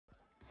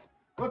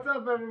What's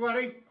up,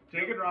 everybody?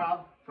 Jake and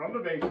Rob from the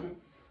basement.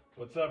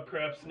 What's up,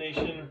 Craps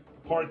Nation?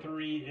 Part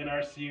 3 in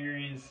our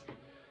series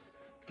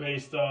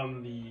based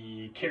on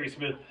the Kerry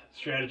Smith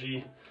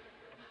strategy,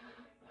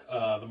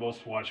 the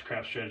most watched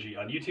craps strategy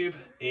on YouTube.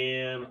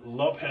 And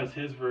Lump has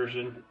his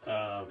version.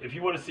 If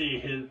you want to see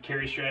his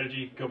Kerry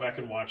strategy, go back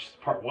and watch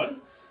part 1.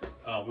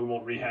 We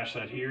won't rehash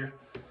that here.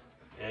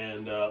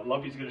 And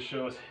Lumpy's going to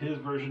show us his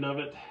version of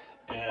it,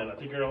 and I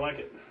think you're going to like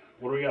it.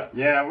 What do we got?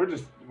 Yeah,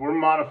 we're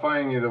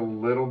modifying it a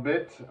little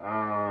bit.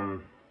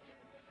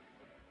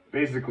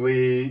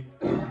 Basically,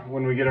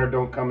 when we get our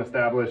don't come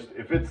established,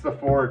 if it's the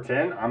 4 or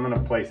 10, I'm going to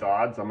place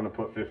odds. I'm going to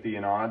put 50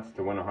 in odds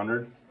to win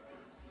 100.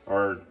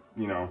 Or,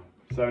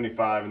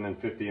 75 and then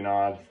 50 in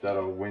odds.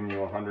 That'll win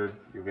you 100.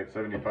 You'll get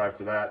 75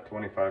 for that,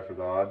 25 for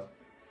the odds.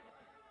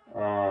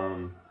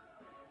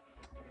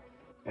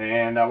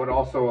 And that would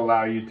also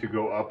allow you to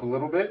go up a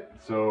little bit.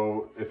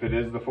 So if it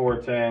is the 4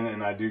 or 10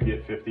 and I do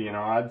get 50 in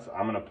odds,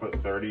 I'm going to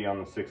put 30 on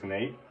the 6 and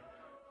 8.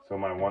 So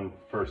my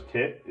first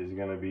hit is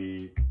going to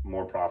be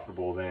more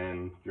profitable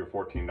than your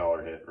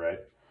 $14 hit, right?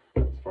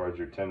 As far as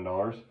your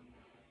 $10.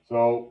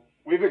 So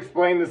we've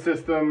explained the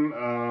system,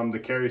 the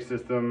Kerry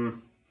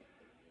system.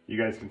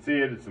 You guys can see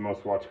it. It's the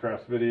most watched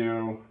craps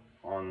video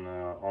on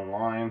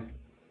online.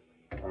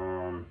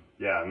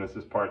 Yeah, and this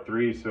is part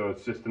 3. So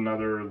it's just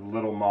another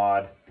little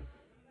mod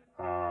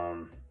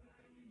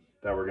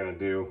that we're going to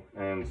do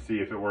and see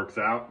if it works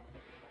out.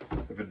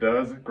 If it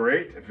does,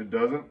 great. If it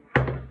doesn't,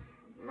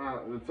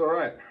 it's all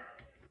right.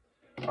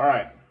 All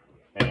right,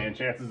 and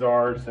chances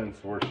are,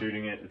 since we're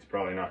shooting it, it's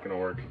probably not going to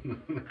work.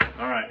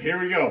 All right, here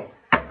we go.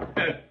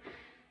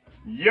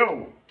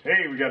 Yo,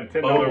 hey, we got a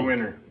 $10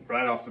 winner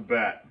right off the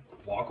bat.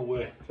 Walk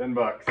away. 10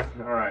 bucks.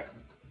 All right,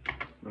 I'm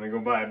going to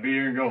go buy a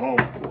beer and go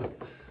home.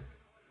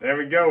 There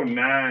we go,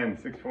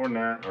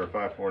 649 or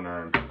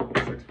 549,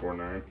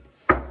 649.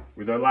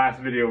 With our last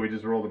video, we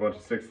just rolled a bunch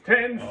of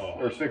 610s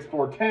or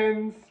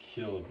 6-4-10s.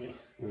 Killing me.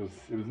 It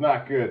was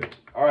not good.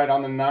 All right,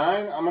 on the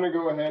 9, I'm gonna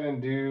go ahead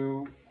and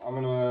do.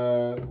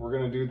 We're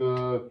gonna do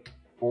the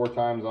 4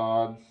 times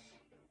odds.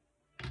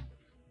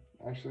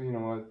 Actually, you know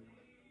what?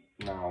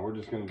 No, we're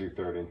just gonna do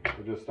 30.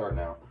 We're just starting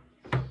out.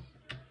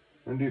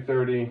 We're gonna do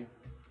 30.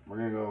 We're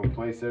gonna go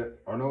place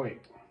it. Oh no, wait.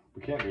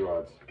 We can't do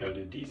odds. Gotta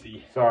do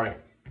DC. Sorry.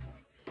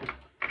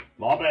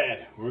 My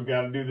bad. We've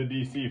got to do the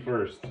DC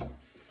first.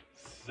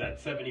 Is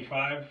that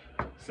 75?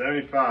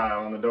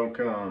 75 on the don't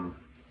come.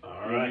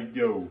 All right.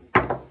 Here we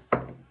go.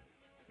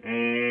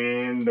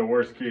 And the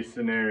worst case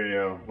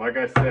scenario. Like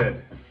I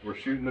said, we're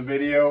shooting the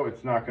video.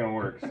 It's not going to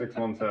work.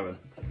 617.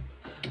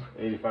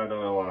 $85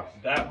 loss.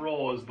 That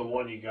roll is the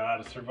one you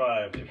gotta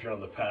survive if you're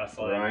on the pass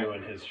line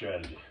doing his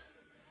strategy.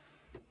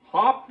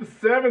 Hop the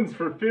 7s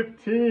for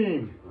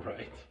 15.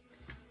 Right.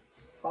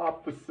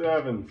 Hop the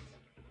 7s.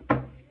 All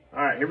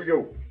right, here we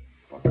go.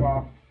 Fuck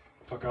off.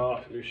 Fuck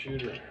off, new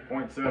shooter.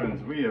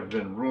 0.7s. We have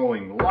been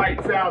rolling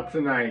lights out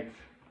tonight.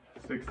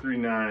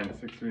 639,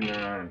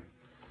 639.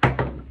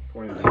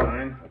 29.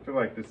 I feel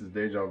like this is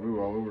deja vu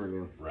all over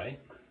again. Right?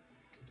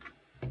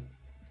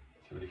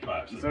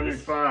 75. So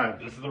 75.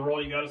 This is the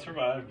roll you gotta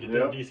survive. Get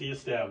that DC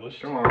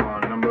established. Come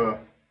on, number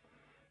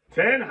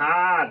 10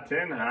 high,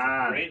 10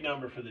 high. Great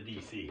number for the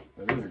DC.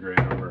 That is a great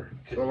number.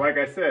 So like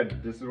I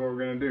said, this is what we're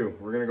gonna do.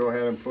 We're gonna go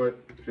ahead and put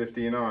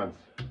 50 in odds.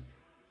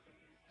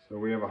 So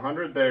we have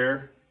 100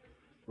 there.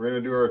 We're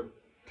gonna do our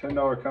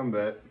 $10 come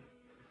bet.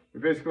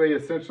 We basically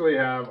essentially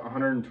have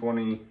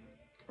 120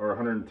 or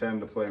 110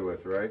 to play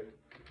with, right?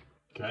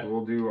 Okay. So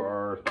we'll do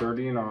our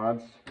 30 in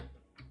odds.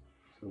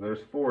 So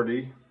there's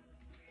 40.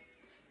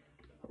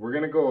 We're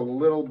gonna go a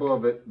little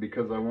above it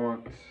because I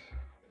want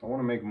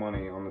to make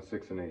money on the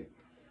 6 and 8.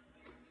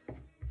 So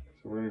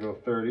we're gonna go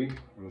 30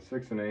 on the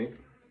 6 and 8.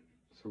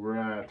 So we're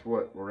at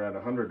what? We're at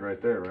 100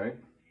 right there, right?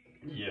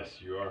 Yes,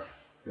 you are.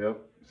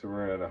 Yep. So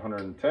we're at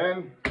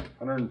 110,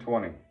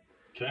 120.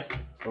 Okay.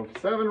 So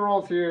if 7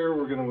 rolls here,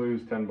 we're gonna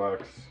lose 10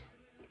 bucks.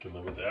 You can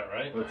live with that,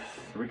 right?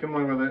 We can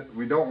live with it.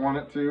 We don't want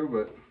it to,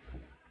 but.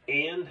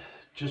 And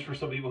just for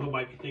some people who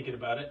might be thinking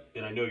about it,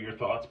 and I know your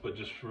thoughts, but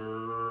just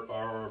for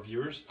our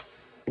viewers,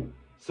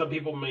 some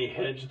people may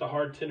hedge the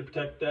hard 10 to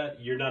protect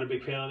that. You're not a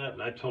big fan of that,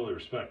 and I totally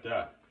respect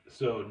that.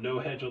 So no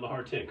hedge on the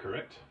hard 10,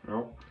 correct?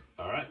 Nope.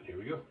 All right, here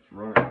we go.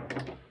 Run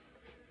it.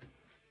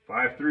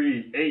 5,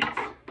 3, 8.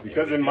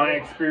 Because in my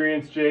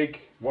experience,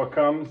 Jake, what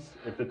comes?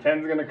 If the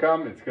 10's gonna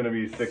come, it's gonna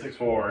be 6,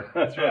 4.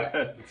 That's right.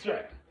 That's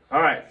right.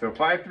 All right. So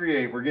 5, 3,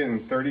 8. We're getting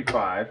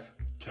 35.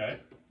 Okay.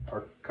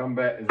 Our come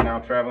bet is now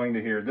traveling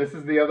to here. This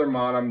is the other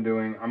mod I'm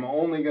doing. I'm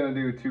only gonna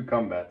do 2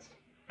 come bets.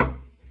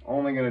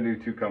 Only gonna do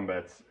 2 come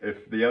bets.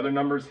 If the other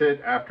numbers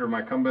hit after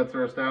my come bets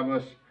are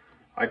established,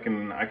 I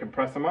can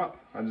press them up.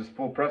 I just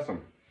full press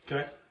them.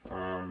 Okay.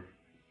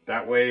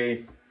 That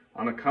way,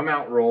 on a come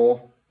out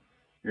roll,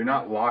 you're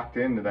not locked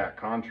into that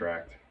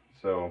contract.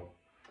 So,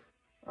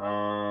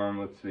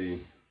 let's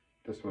see.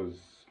 This was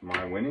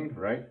my winning,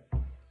 right?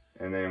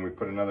 And then we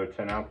put another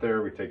 10 out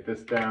there. We take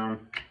this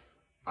down.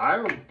 I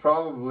would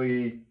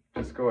probably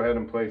just go ahead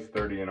and place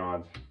 30 in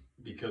odds.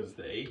 Because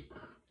the 8?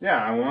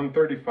 Yeah, I won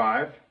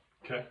 35.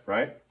 Okay.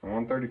 Right? On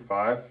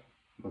 135,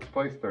 let's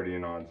place 30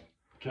 in odds.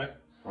 Okay.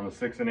 On the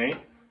 6 and 8.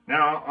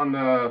 Now, on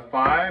the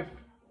 5,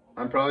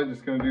 I'm probably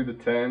just going to do the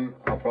 10.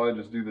 I'll probably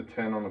just do the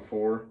 10 on the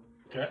 4.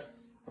 Okay.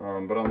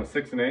 But on the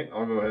 6 and 8,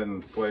 I'll go ahead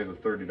and play the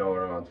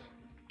 $30 odds.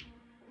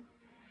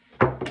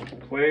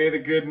 Play the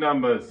good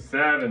numbers.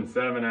 7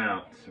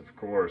 out, of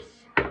course.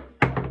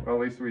 Well, at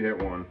least we hit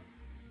one.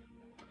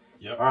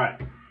 Yep. All right.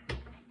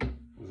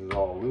 This is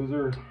all a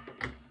loser.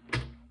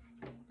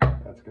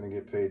 That's going to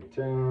get paid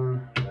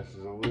 10. This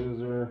is a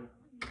loser.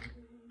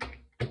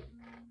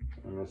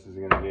 And this is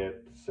going to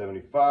get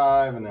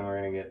 75. And then we're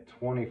going to get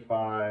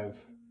 25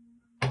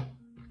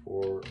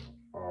 for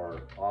our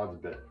odds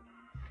bet.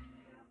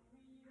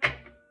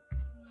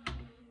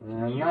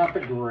 And not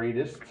the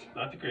greatest.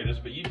 Not the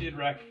greatest, but you did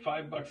rack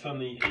 $5 on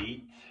the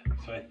 8.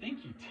 So I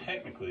think you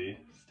technically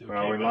still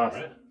Well, came we out, lost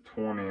right?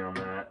 20 on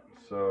that.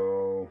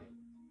 So,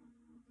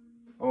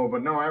 oh,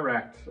 but no, I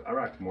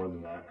racked more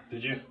than that.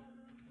 Did you?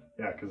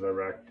 Yeah, because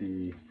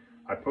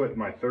I put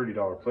my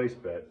 $30 place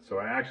bet, so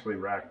I actually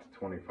racked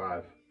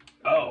 25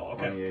 Oh, on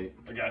the okay. 8.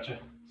 I gotcha.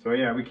 So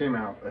yeah, we came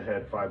out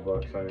ahead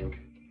 $5, I think.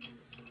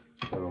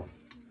 So,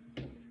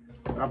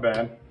 not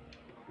bad.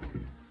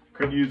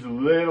 Could use a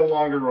little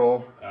longer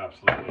roll.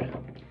 Absolutely.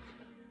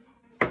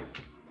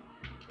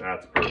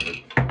 That's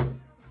perfect.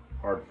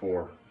 Hard 4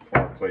 for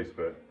our place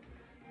bet.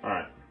 All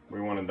right,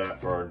 we wanted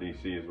that for our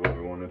DC is what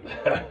we wanted.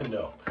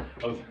 No.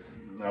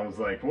 I was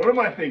like, what am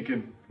I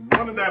thinking?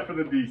 Wanted that for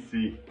the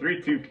DC.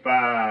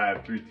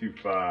 325,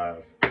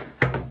 325.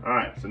 All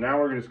right, so now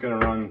we're just gonna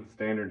run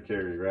standard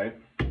carry, right?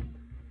 And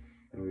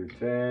do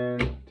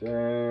 10,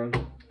 10,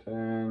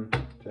 10,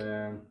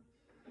 10,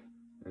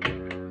 and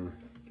then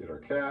get our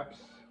caps.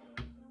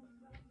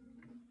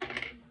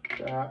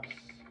 Caps.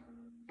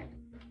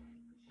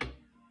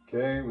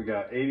 Okay, we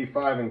got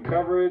 85 in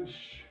coverage,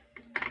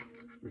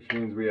 which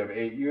means we have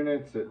 8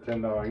 units at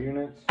 $10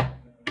 units.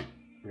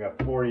 We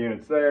got 4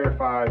 units there,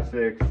 5,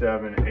 6,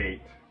 7,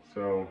 8.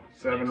 So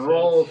 7 Makes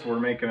rolls, sense. we're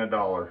making $1.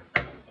 All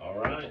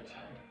right.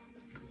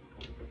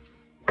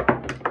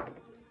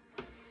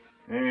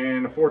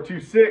 And a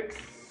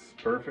 426,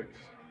 perfect.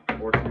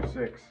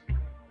 426.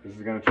 This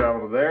is gonna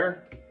travel to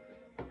there.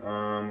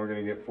 We're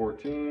gonna get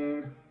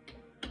 14.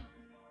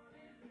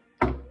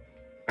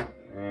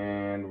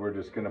 And we're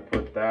just gonna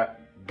put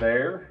that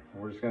there.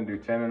 We're just gonna do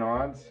 10 in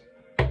odds.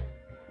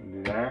 And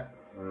do that.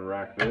 I'm gonna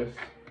rack this.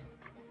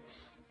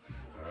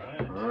 All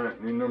right. All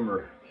right, new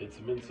number. Hit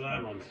some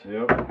inside ones.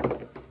 Yep.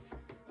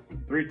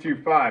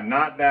 325,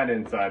 not that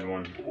inside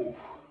one. Ooh.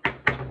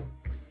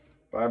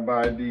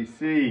 Bye-bye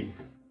DC.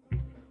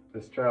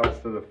 This travels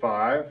to the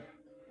 5.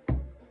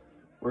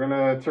 We're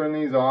gonna turn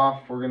these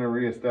off. We're gonna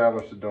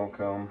reestablish the don't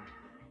come.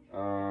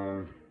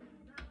 All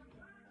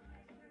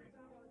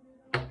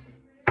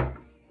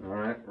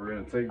right, we're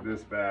gonna take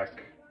this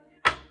back.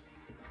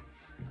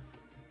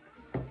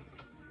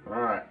 All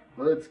right,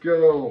 let's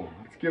go.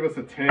 Let's give us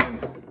a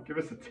 10. Give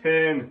us a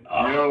 10.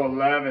 Yo,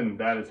 11.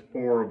 That is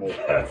horrible.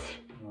 That's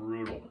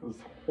brutal. That was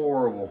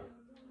horrible.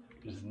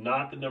 It's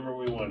not the number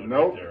we wanted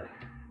Nope. right there.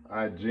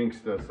 I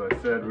jinxed us. I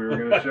said we were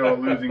going to show a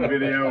losing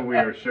video. We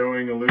are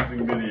showing a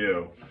losing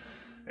video.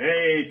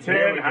 Hey,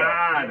 10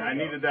 hard. I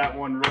needed that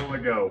one roll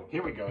ago.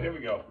 Here we go. Here we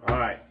go. All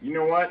right. You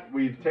know what?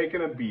 We've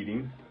taken a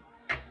beating.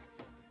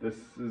 This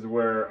is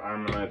where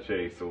I'm going to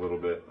chase a little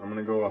bit. I'm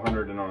going to go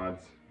 100 in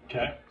odds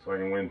Okay. so I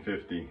can win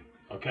 50.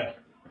 Okay.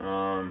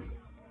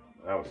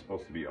 That was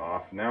supposed to be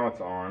off. Now it's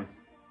on.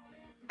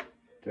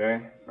 Okay.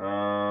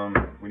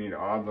 We need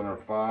odds on our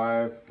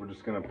 5. We're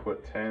just going to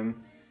put 10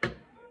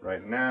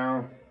 right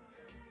now.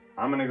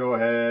 I'm going to go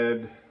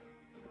ahead.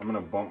 I'm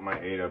going to bump my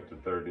 8 up to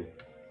 30.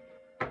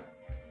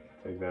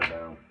 Take that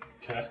down.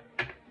 Okay.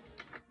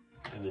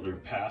 And then your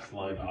pass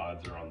line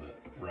odds are on the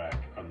rack,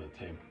 on the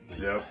tape.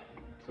 Yep.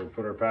 So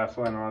put our pass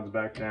line odds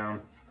back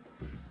down.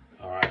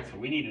 All right, so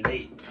we need an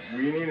 8.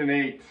 We need an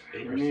 8.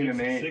 8 We or need 6.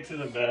 an 8. 6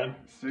 isn't bad.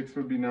 6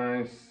 would be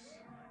nice.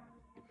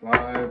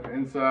 5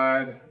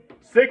 inside.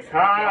 6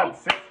 hard.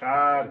 6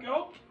 hard.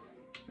 Go.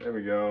 There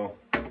we go.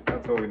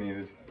 That's what we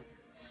needed.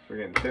 So we're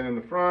getting 10 in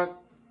the front,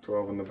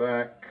 12 in the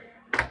back.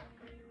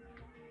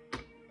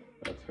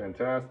 That's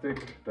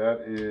fantastic.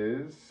 That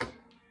is,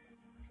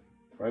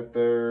 right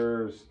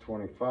there's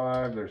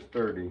 25, there's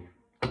 30.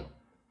 So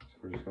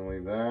we're just gonna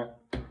leave that.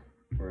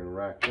 We're gonna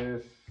rack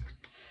this.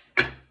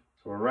 So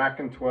we're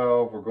racking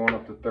 12, we're going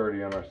up to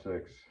 30 on our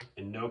 6.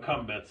 And no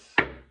come bets.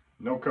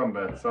 No come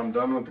bets. I'm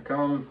done with the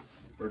come.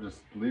 We're just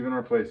leaving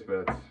our place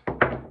bets.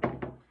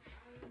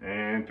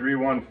 And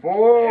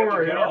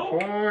 314, hit our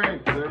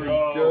point. There we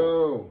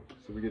go.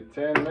 So we get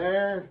 10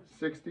 there,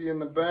 60 in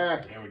the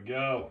back. There we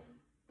go.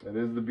 That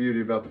is the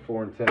beauty about the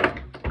 4 and 10.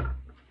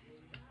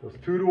 Goes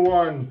 2 to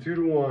 1, 2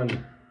 to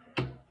 1.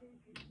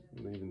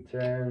 Leaving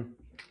 10.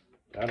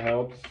 That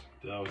helps.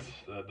 Those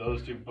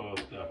two both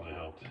definitely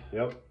helped.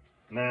 Yep.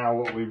 Now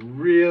what we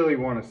really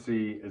want to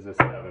see is a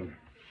 7.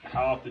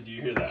 How often do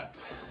you hear that?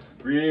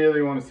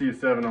 Really want to see a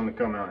 7 on the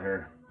come out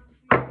here.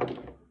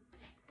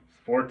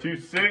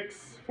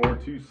 426,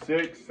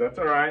 426. That's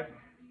all right.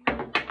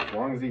 As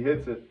long as he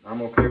hits it,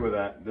 I'm okay with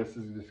that. This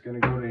is just gonna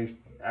go to,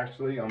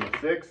 actually on the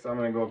 6, I'm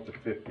gonna go up to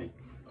 50.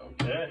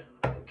 Okay,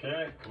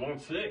 okay, come on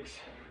 6.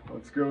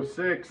 Let's go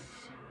 6.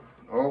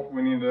 Oh,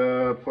 we need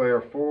to play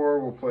our 4.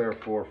 We'll play our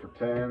 4 for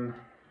 10.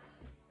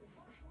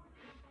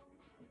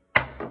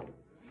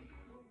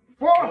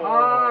 4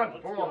 hard,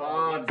 4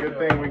 hard. Good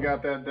thing we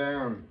got that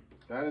down.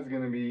 That is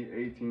gonna be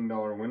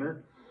 $18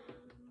 winner.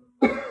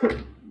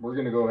 We're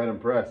gonna go ahead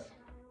and press.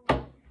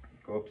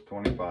 Go up to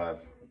 25.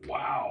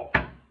 Wow,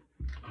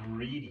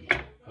 greedy.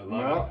 I love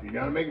Well, you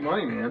gotta make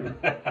money, man.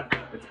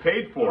 It's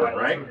paid for,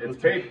 right? It's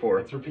let's paid for.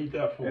 Let's repeat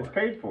that 4. It's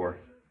paid for.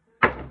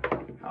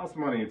 House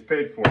money, it's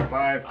paid for.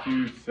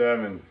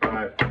 527,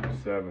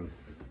 527.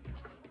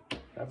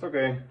 That's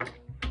okay.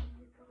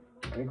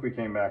 I think we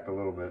came back a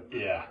little bit.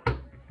 Yeah.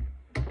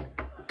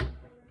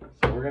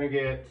 So we're gonna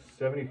get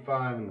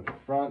 75 in the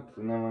front,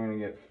 and then we're gonna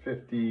get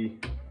 50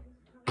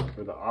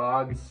 for the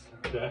odds.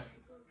 Okay.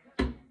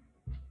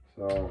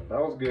 So that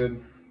was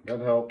good. That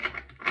helped.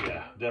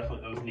 Yeah,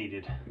 definitely. That was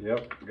needed.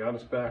 Yep, got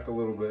us back a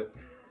little bit.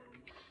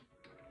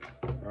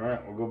 All right,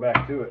 we'll go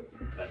back to it.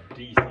 That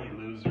DC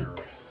loser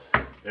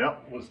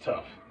Yep, was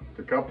tough.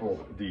 a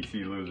couple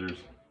DC losers.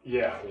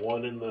 Yeah,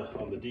 one on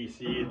the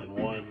DC, and then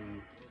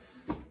one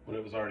when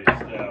it was already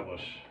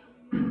established.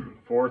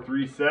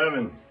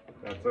 437.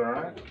 That's all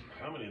right.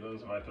 How many of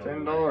those have I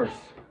thrown? $10.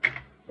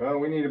 Well,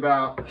 we need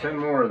about 10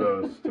 more of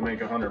those to make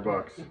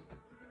 $100.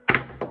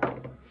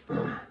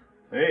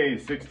 Hey,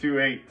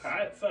 628.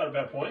 That's not a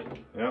bad point.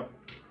 Yep.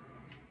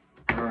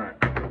 All right.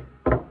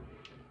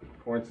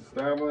 Points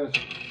established.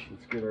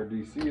 Let's get our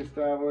DC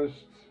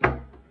established.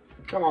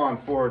 Come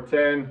on,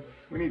 410.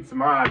 We need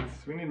some odds.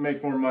 We need to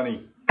make more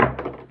money.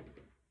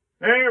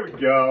 There we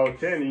go.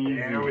 10 easy.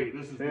 There we.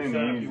 This is the 10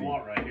 setup easy. you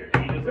want right here.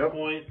 8 is a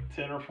point,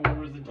 10 or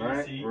 4 is the DC. All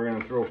right, we're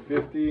gonna throw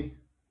 50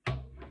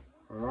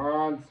 on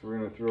odds. We're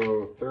gonna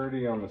throw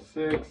 30 on the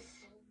 6.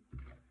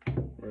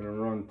 We're gonna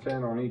run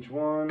 10 on each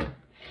one.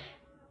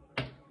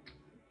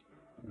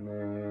 And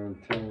then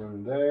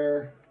 10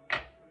 there.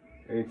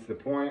 8's the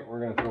point. We're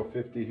gonna throw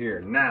 50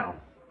 here. Now,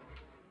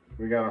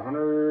 we got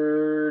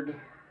 100,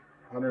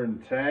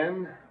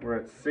 110. We're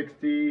at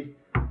 60,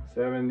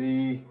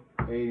 70,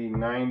 80,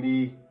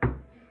 90.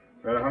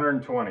 We're at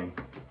 120.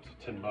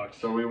 So $10.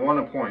 So we want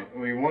a point.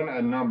 We want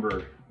a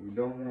number. We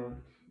don't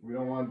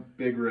want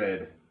big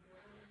red.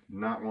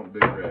 Not want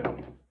big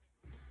red.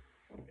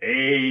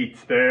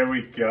 8. There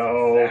we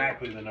go.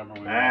 Exactly the number we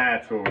want.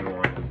 That's what we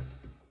want.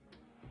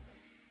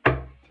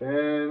 10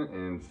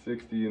 and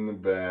 60 in the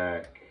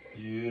back.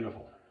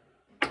 Beautiful.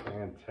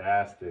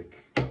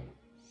 Fantastic.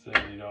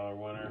 $70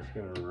 winner. Just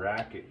gonna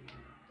rack it.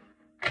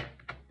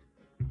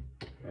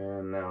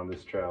 And now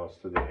this travels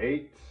to the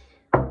 8.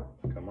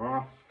 Come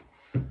off.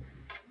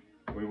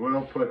 We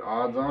will put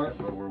odds on it,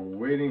 but we're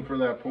waiting for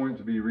that point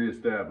to be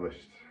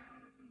reestablished.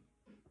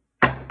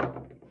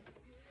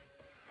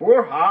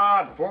 4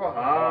 hard, 4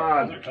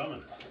 hard. Those are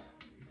coming.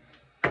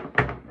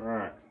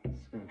 Alright,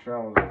 it's going to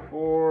travel to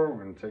 4.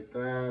 We're going to take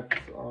that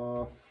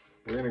off.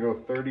 We're going to go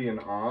 30 in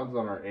odds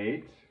on our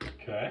 8.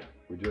 Okay.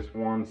 We just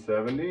won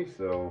 70,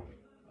 so.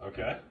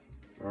 Okay.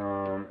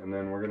 And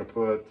then we're going to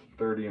put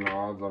 30 in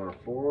odds on our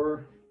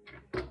 4.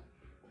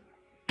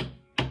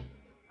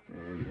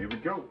 And here we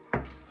go.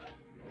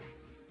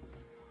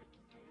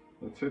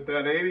 Let's hit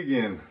that 8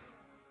 again.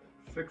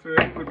 6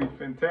 or 8 would be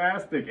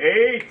fantastic.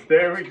 8!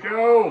 There we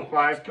go!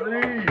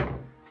 5-3.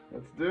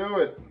 Let's do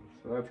it.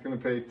 So that's going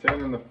to pay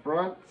 10 in the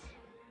front.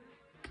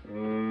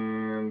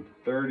 And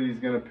 30 is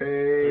going to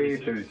pay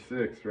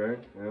 36, right?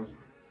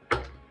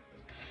 Yep.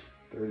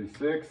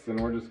 36. And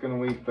we're just going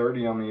to leave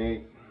 30 on the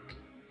 8.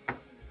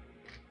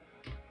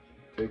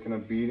 Taking a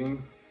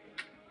beating.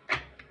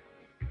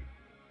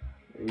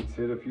 8's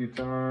hit a few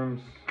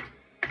times.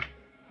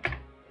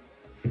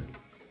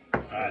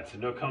 Alright, so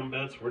no come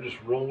bets. We're just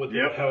rolling with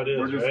Yep, it how it is,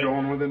 we're just right?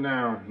 going with it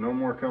now. No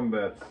more come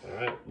bets.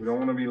 Alright. We don't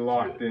want to be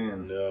locked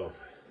in. No.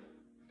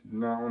 Do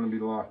not want to be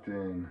locked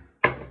in.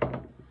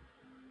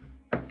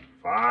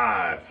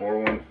 5,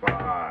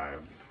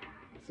 415.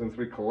 Since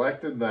we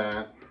collected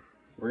that,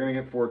 we're going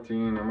to get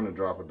 14. I'm going to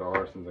drop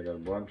 $1 since I got a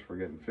bunch. We're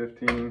getting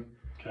 15.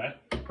 Okay.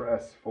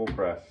 Press, full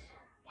press.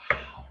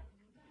 Wow.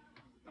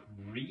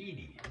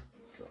 Greedy.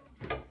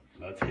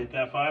 Let's hit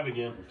that 5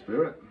 again. Let's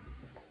do it.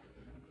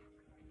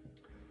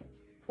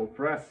 Full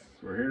press.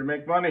 We're here to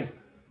make money.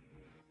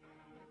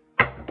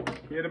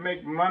 Here to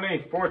make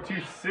money.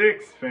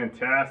 426.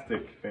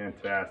 Fantastic.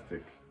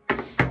 Fantastic.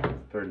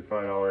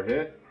 $35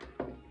 hit.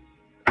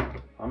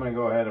 I'm going to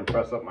go ahead and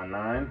press up my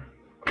 9.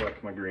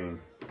 Collect my green.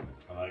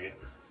 I like it.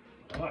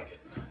 I like it.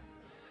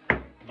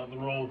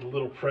 Nothing wrong with a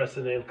little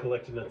pressing and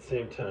collecting at the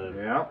same time.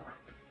 Yeah.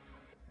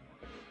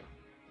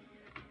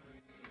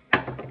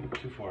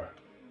 Too far.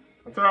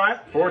 That's all right.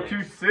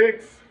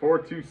 426.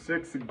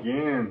 426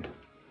 again.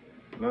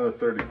 Another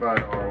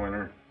 $35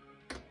 winner.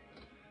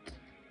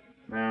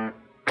 Now,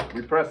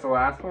 we pressed the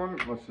last one.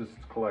 Let's just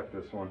collect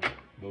this one.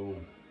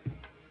 Boom.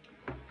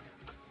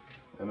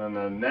 And then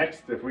the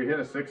next, if we hit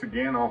a 6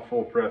 again, I'll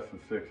full press the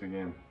 6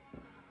 again.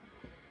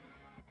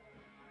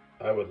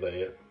 I would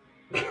lay it.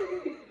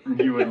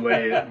 You would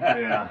lay it.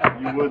 Yeah,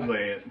 you would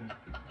lay it.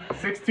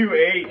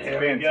 628. There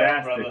we go,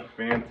 Fantastic. brother.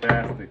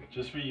 Fantastic.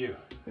 Just for you.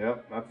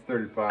 Yep, that's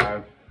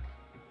 35.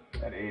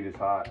 That 8 is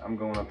hot. I'm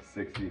going up to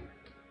 60.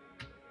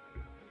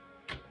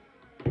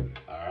 All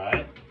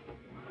right.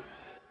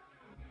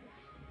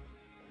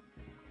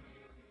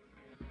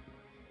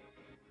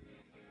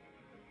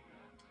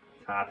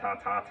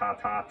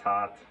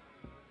 Tot.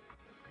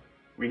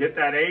 We hit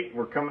that 8.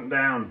 We're coming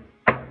down.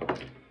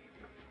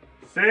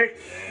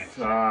 6.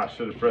 Ah,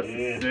 should have pressed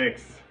the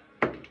 6.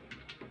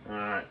 All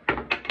right.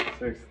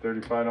 6,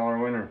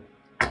 $35 winner.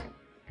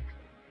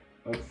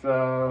 Let's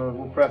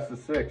we'll press the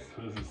 6.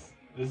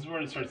 This is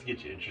where it starts to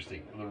get you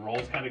interesting. The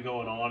roll's kind of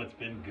going on. It's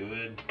been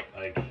good.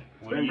 Like,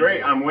 It's been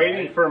great. I'm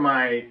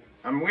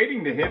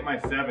waiting to hit my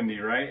 70,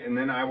 right? And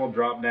then I will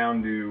drop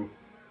down to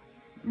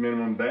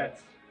minimum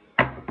bets.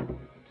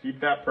 Keep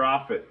that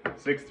profit.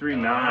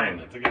 639.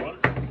 That's a good one.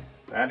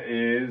 That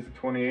is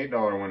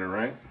 $28 winner,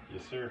 right?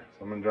 Yes, sir.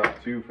 So I'm gonna drop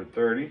 2 for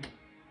 30.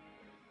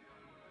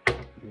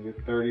 You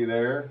get 30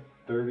 there.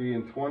 30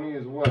 and 20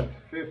 is what?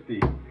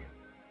 50.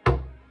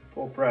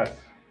 Full press.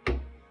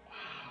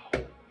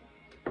 Wow.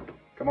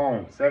 Come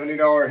on,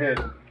 $70 hit.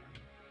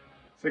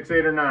 6,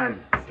 8, or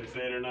 9. 6,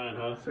 8, or 9,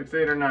 huh? 6,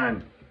 8, or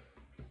 9.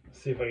 Let's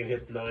see if I can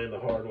hit 9 the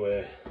hard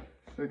way.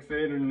 6,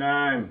 8, or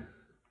 9.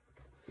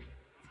 It's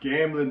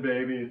gambling,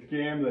 baby. It's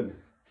gambling.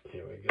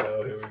 Here we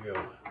go. Here we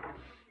go.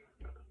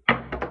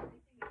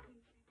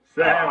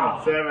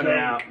 7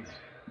 out.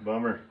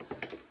 Bummer.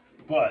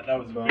 But that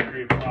was a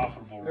very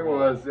profitable It roll.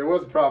 was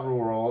a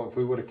profitable roll. If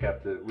we would have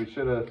kept it, we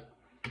should have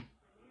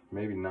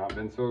maybe not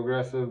been so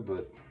aggressive,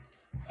 but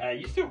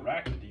You still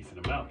racked a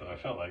decent amount, though, I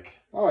felt like.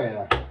 oh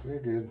yeah, we're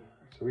good.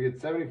 So we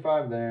get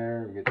 75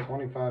 there, we get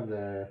 25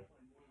 there.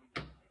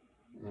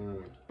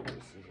 This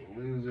is a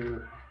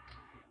loser.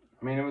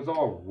 I mean, it was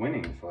all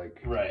winnings.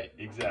 Like, Right,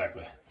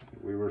 exactly.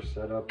 we were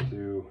set up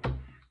to,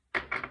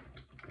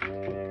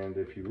 and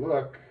if you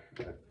look,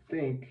 I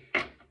think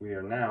we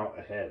are now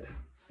ahead.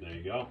 There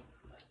you go.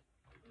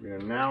 We are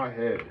now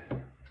ahead.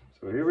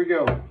 So here we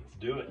go. Let's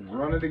do it.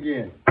 Run it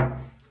again.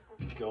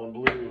 Going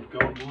blue.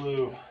 Going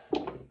blue.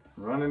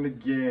 Run it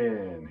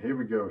again. Here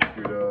we go.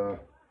 Shoot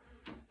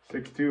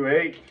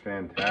 628.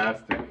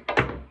 Fantastic.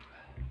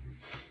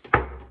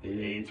 The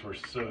 8s were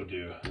so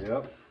due.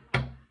 Yep.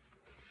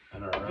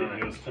 And our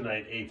videos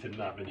tonight, 8s have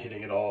not been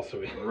hitting at all, so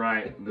we...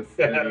 Right. This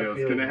video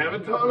is gonna have a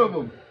ton of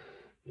them.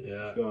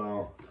 Yeah.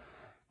 So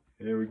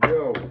here we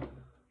go.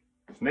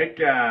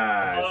 Snake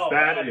Eyes. Oh,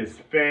 that is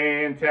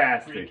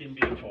fantastic. Freaking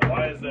beautiful.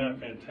 Why is that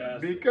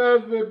fantastic?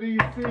 Because the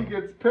DC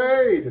gets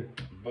paid.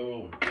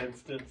 Boom.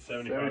 Instant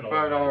 $75.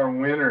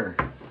 $75 winner.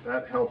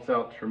 That helps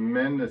out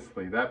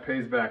tremendously. That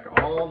pays back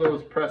all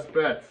those press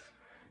bets.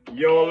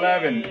 Yo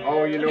 11.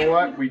 Oh, you know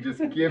what? We just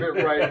give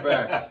it right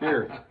back.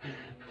 Here.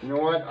 You know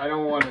what? I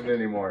don't want it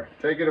anymore.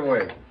 Take it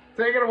away.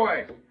 Take it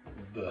away.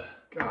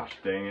 Gosh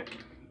dang it.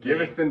 Give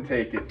it then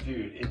take it.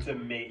 Dude, it's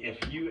amazing.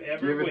 If you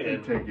ever Give it then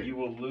take win, it. you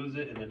will lose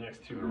it in the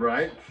next 2 rounds.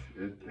 Right?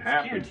 It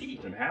happens.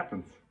 guaranteed. It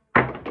happens.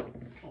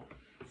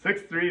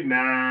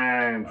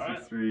 639. All right.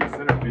 6-3.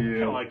 Center field.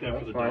 Kind of like that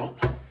for the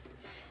That's dome.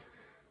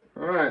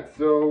 Alright,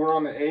 so we're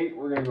on the 8.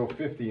 We're going to go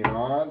 50 in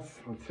odds.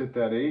 Let's hit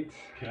that 8.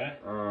 Okay.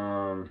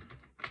 And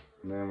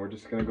then we're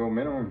just going to go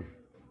minimum.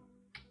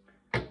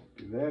 Do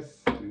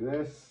this, do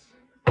this,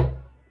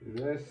 do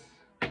this.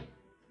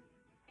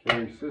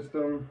 Carry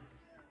system.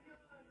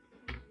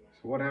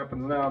 So what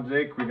happens now,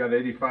 Jake? We got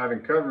 85 in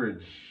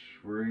coverage.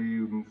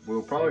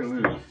 We'll probably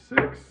 60. lose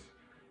 6,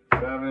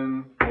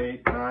 7,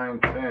 8, 9,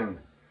 10.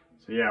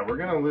 So yeah, we're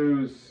going to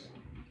lose.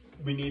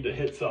 We need to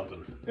hit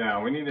something.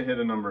 Yeah, we need to hit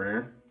a number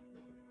here.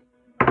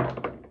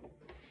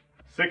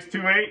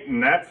 628,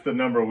 and that's the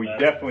number we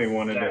definitely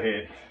wanted to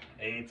hit.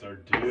 8s are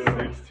due.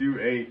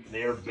 628.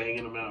 They're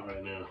banging them out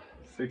right now.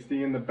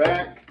 60 in the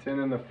back, 10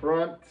 in the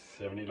front.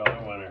 $70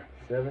 winner.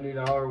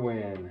 $70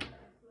 win.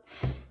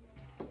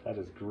 That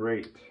is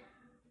great.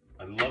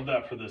 I love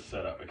that for this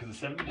setup because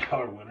the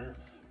 $70 winner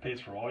pays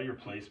for all your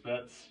place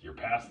bets, your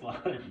pass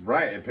line.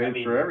 Right, it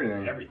pays for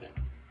everything. Everything.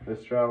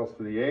 This travels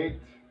to the 8.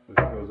 This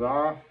goes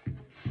off.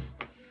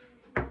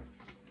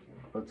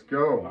 Let's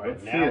go. All right,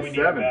 Let's see now a we need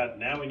 7.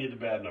 now we need the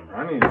bad number.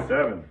 I need a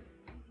 7.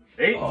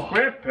 8 Oh.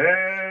 square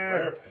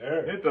pair. Square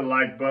pair. Hit the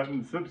like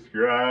button,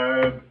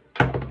 subscribe.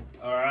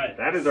 All right.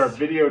 That is our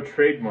video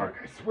trademark.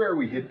 I swear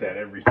we hit that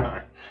every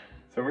time.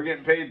 So we're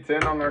getting paid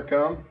 10 on our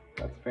come.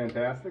 That's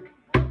fantastic.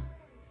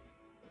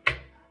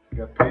 We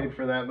got paid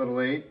for that little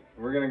 8.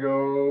 We're gonna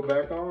go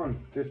back on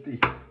 50.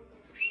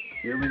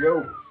 Here we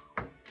go.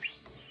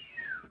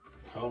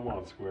 Come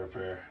on, square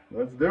pair.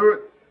 Let's do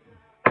it.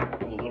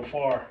 A little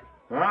far.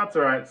 That's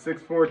all right.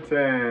 6, 4,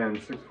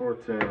 10. 6, 4,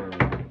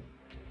 10.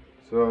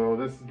 So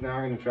this is now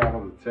going to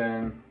travel to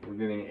 10. We're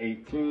getting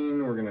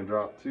 18. We're going to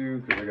drop 2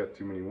 because I got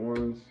too many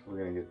 1s. We're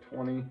going to get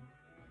 20.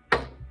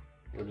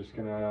 We're just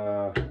going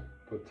to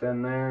put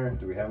 10 there.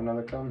 Do we have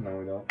another come? No,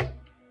 we don't.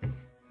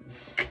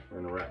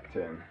 We're going to rack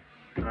 10.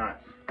 All right.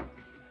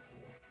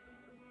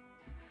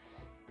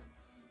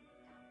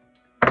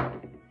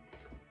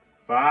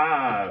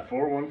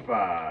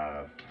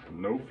 415.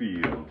 No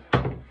field.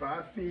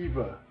 5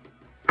 fever.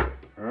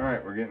 All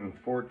right, we're getting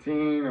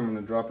 14. I'm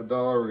gonna drop $1.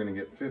 We're gonna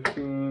get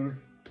 15.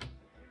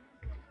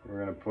 We're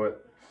gonna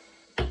put,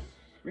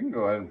 we can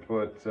go ahead and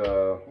put,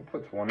 we'll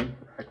put 20,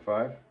 rack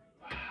 5.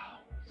 Wow,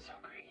 so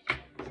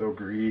greedy. So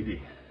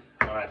greedy.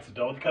 All right, so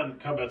done with the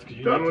cum bets.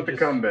 Done with the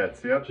cum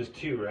bets, yep. Just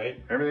 2,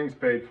 right? Everything's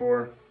paid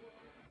for.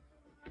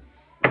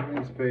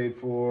 Everything's paid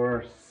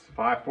for.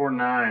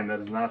 549,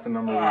 that is not the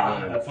number we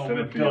wanted. That's what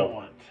we don't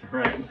want.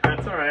 Right,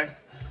 that's all right.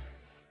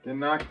 Get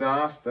knocked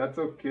off, that's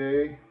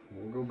okay.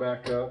 We'll go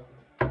back up.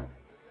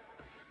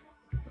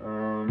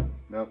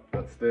 Nope,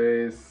 that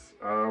stays.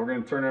 We're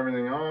gonna turn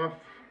everything off.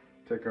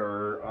 Take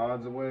our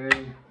odds away.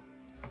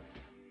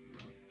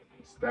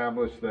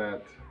 Establish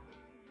that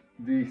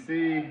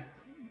DC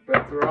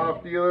bets are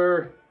off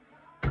dealer.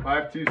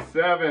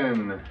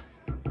 527.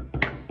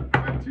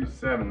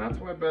 527. That's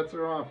why bets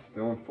are off.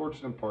 The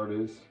unfortunate part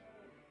is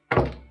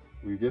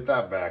we get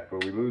that back,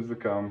 but we lose the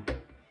cum,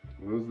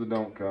 we lose the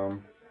don't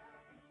come,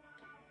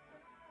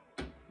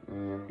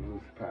 and we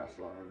lose the pass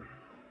line.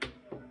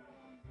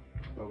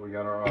 But we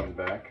got our odds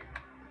back.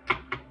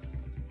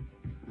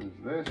 Lose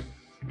this,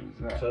 lose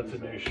that. So that's a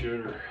new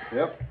shooter.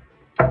 Yep.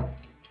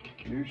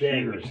 New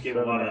Dang, shooter. we just gave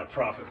a lot of that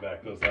profit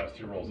back those last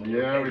 2 rolls.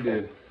 Yeah, we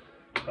did.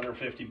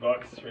 $150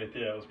 right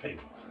there. That was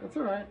painful. That's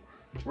all right.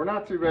 We're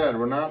not too bad.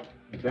 We're not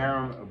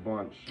down a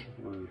bunch.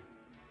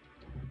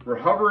 We're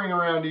hovering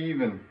around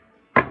even.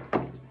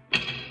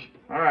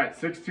 All right,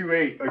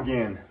 628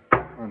 again.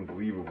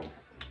 Unbelievable.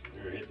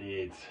 We're hitting the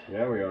 8s.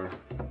 Yeah, we are.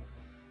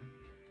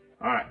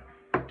 All right.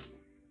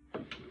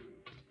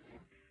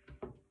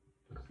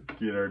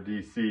 Get our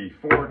DC.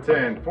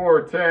 410,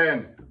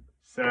 410.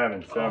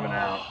 7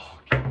 out.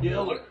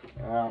 Killer.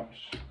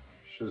 Ouch.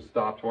 Should have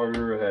stopped while we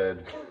were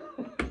ahead.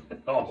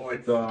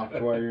 It's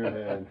Stopped while you're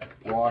ahead.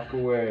 Walk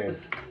away.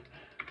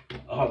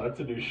 Oh,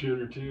 that's a new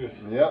shooter too.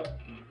 Yep.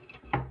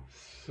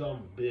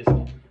 Some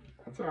biscuit.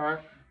 That's all right.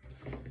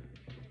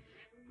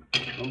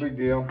 No big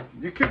deal.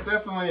 You could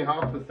definitely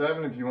hop the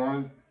 7 if you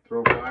wanted.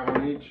 Throw 5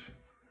 on each.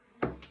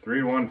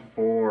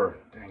 314.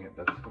 Dang it,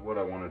 that's what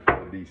I wanted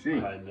for the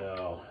DC. I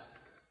know.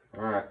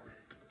 All right.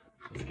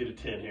 Let's get a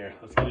 10 here.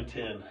 Let's get a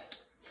 10.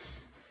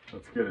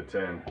 Let's get a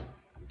 10.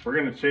 We're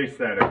going to chase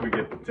that if we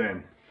get the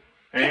 10.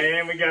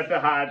 And we got the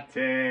hot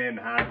 10.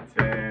 Hot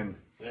 10.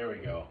 There we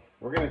go.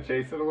 We're going to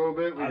chase it a little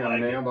bit. We I got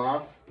like nailed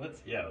off.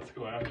 Let's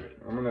go after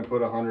it. I'm going to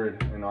put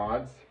 100 in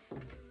odds.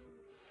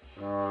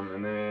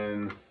 And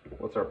then,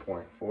 what's our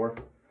point? 4?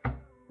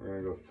 We're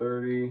going to go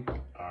 30. All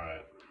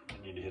right.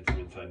 I need to hit some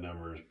inside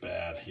numbers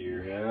bad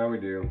here. Yeah, we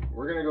do.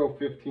 We're going to go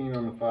 15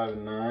 on the 5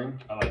 and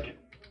 9. I like it.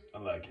 I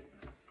like it.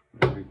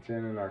 Maybe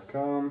 10 in our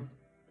cum.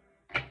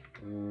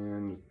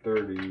 And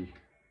 30.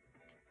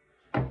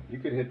 You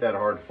could hit that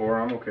hard 4.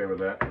 I'm okay with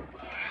that.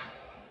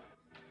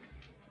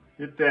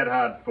 Hit that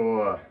hard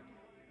 4.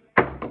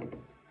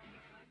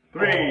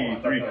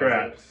 3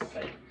 craps.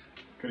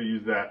 Could have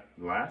used that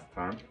last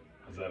time.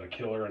 Is that a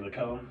killer in the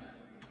cum?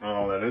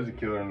 Oh, that is a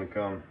killer in the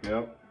cum.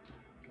 Yep.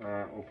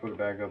 Alright, we'll put it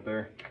back up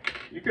there.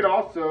 You could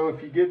also,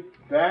 if you get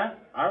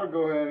that, I would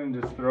go ahead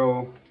and just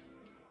throw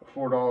a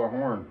 $4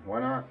 horn. Why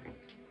not?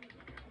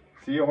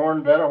 See a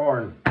horn, bet a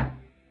horn.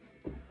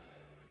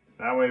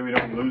 That way we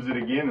don't lose it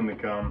again in the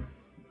cum.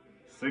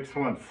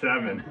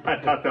 617. I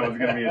thought that was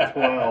going to be a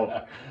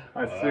 12.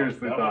 I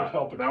seriously thought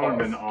that would have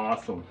been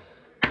awesome.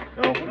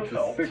 Nope, it's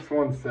a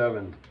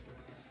 617.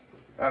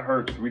 That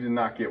hurts. We did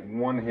not get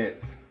one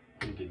hit.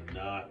 We did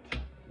not.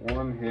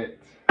 One hit.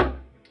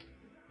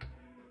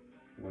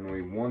 When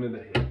we wanted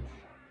a hit.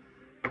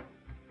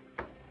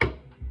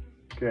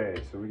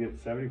 Okay, so we get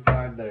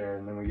 75 there,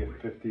 and then we get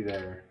 50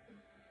 there.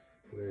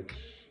 Which,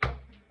 I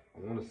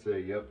want to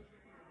say, yep.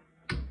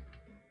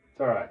 It's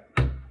alright.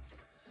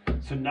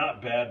 So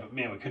not bad, but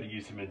man, we could have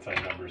used some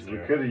inside numbers there.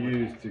 You could have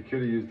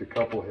used a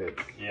couple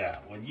hits. Yeah,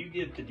 when you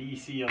get the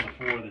DC on the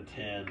 4 or the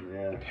 10,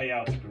 Yeah. the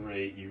payout's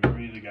great. You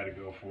really got to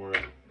go for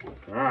it.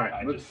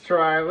 Alright, let's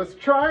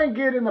try and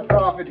get in the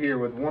profit here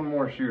with one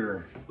more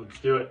shooter. Let's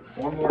do it.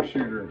 One more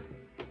shooter.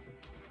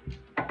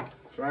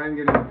 Try and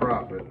get in the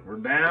profit. We're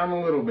down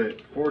a little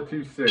bit.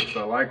 426.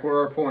 I like where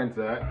our point's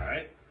at. All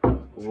right.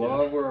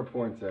 Love where our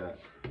point's at.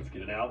 Let's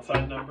get an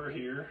outside number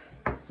here.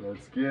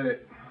 Let's get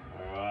it.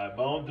 All right,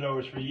 bone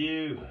throwers for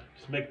you.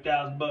 Just make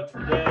 $1,000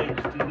 a day.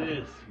 Let's do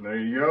this. There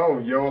you go.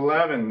 Yo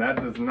 11. That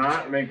does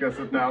not make us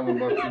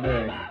 $1,000 a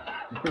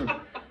day.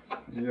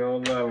 Yo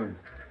 11.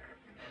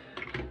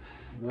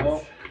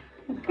 Well,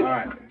 all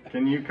right.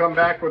 Can you come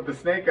back with the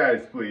snake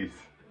eyes, please?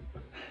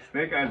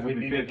 Snake eyes would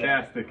be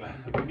fantastic.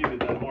 We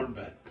needed that horn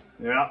bet.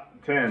 Yeah,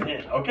 10.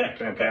 10. Okay.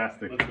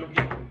 Fantastic. Okay. Let's go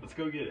get it. Let's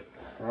go get it.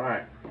 All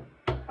right.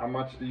 How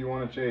much do you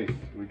want to chase?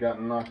 We've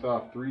gotten knocked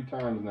off 3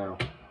 times now.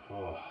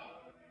 Oh,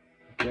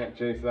 Can't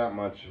chase that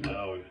much.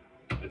 no.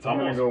 It's I'm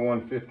almost gonna go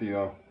 150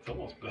 though. It's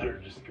almost better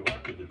to just go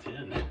after the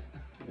 10.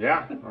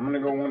 Yeah, I'm gonna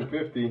go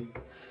 150.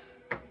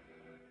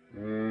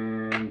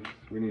 And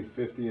we need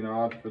 50 in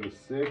odds for the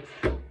 6.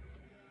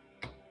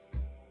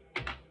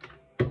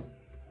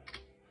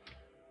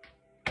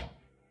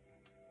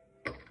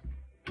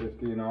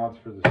 odds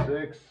for the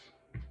 6.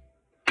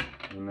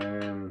 And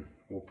then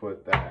we'll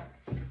put that.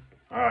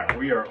 All right,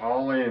 we are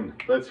all in.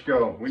 Let's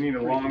go. We need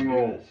a long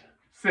roll.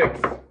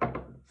 6,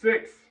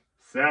 6,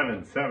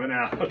 7, 7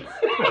 outs.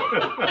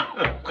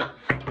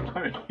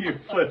 Are you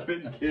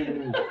flipping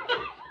kidding me?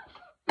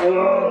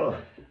 Oh,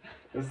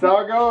 that's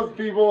how it goes,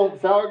 people.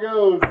 That's how it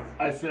goes.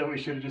 I said we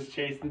should have just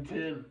chased the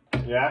 10.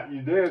 Yeah,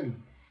 you did.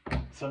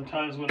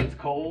 Sometimes when it's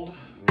cold,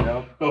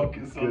 Yep.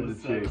 focus on the Good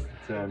to 7. chase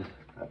the 10.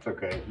 That's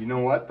okay. You know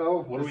what, though?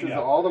 What do This we is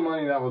got? all the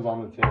money that was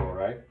on the table,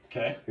 right?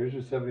 Okay. Here's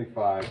your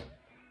 75.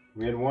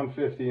 We had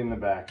 150 in the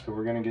back, so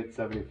we're going to get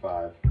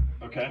 75.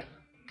 Okay.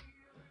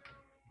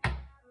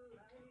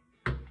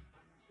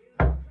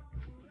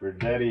 We're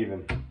dead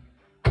even.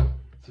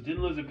 So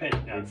didn't lose a penny.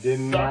 Now We it did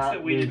sucks not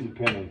that we lose didn't.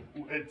 a penny.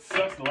 It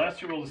sucks. The last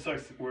 2 rolls it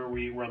sucks where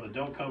we were on the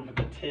don't come for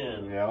the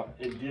 10. Yeah,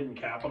 It didn't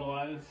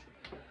capitalize.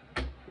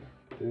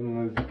 didn't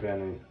lose a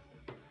penny.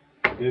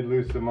 We did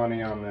lose some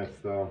money on this,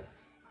 though.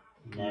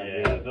 Not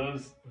Yeah,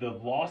 good. the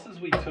losses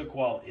we took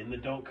while in the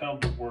don't come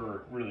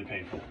were really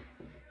painful.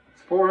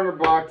 It's 400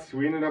 bucks.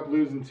 We ended up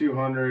losing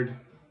 200.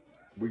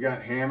 We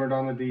got hammered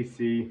on the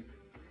DC.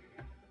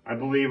 I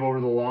believe over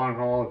the long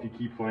haul, if you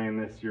keep playing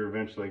this, you're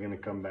eventually going to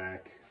come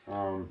back.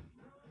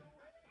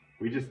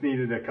 We just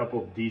needed a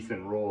couple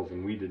decent rolls,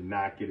 and we did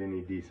not get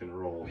any decent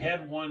rolls. We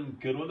had one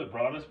good one that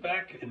brought us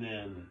back, and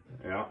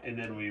Yeah.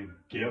 then we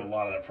gave Yep. a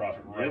lot of that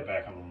profit right Yep.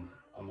 back on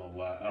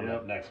Yep.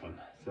 that next one.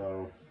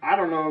 So I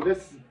don't know.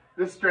 This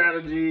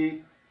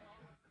strategy,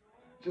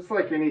 just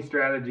like any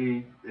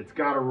strategy, it's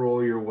got to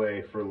roll your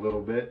way for a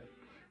little bit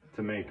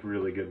to make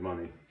really good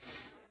money.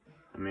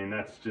 I mean,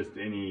 that's just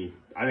any.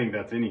 I think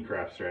that's any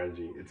craft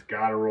strategy. It's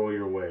got to roll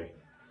your way.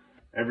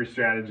 Every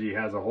strategy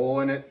has a hole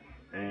in it,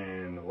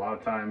 and a lot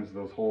of times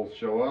those holes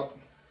show up.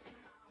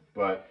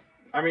 But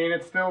I mean,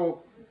 it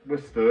still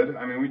withstood.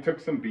 I mean, we took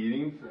some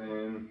beatings,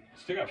 and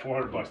Still got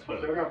 $400 to still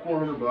play. got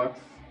 400 bucks.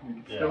 You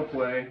can Yeah. still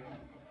play.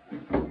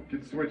 You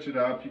could switch it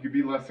up. You could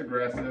be less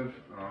aggressive.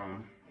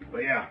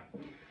 But yeah.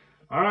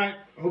 All right.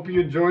 Hope you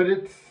enjoyed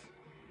it.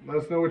 Let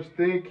us know what you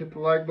think. Hit the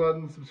like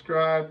button,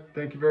 subscribe.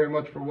 Thank you very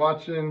much for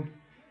watching.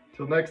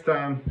 Till next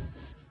time.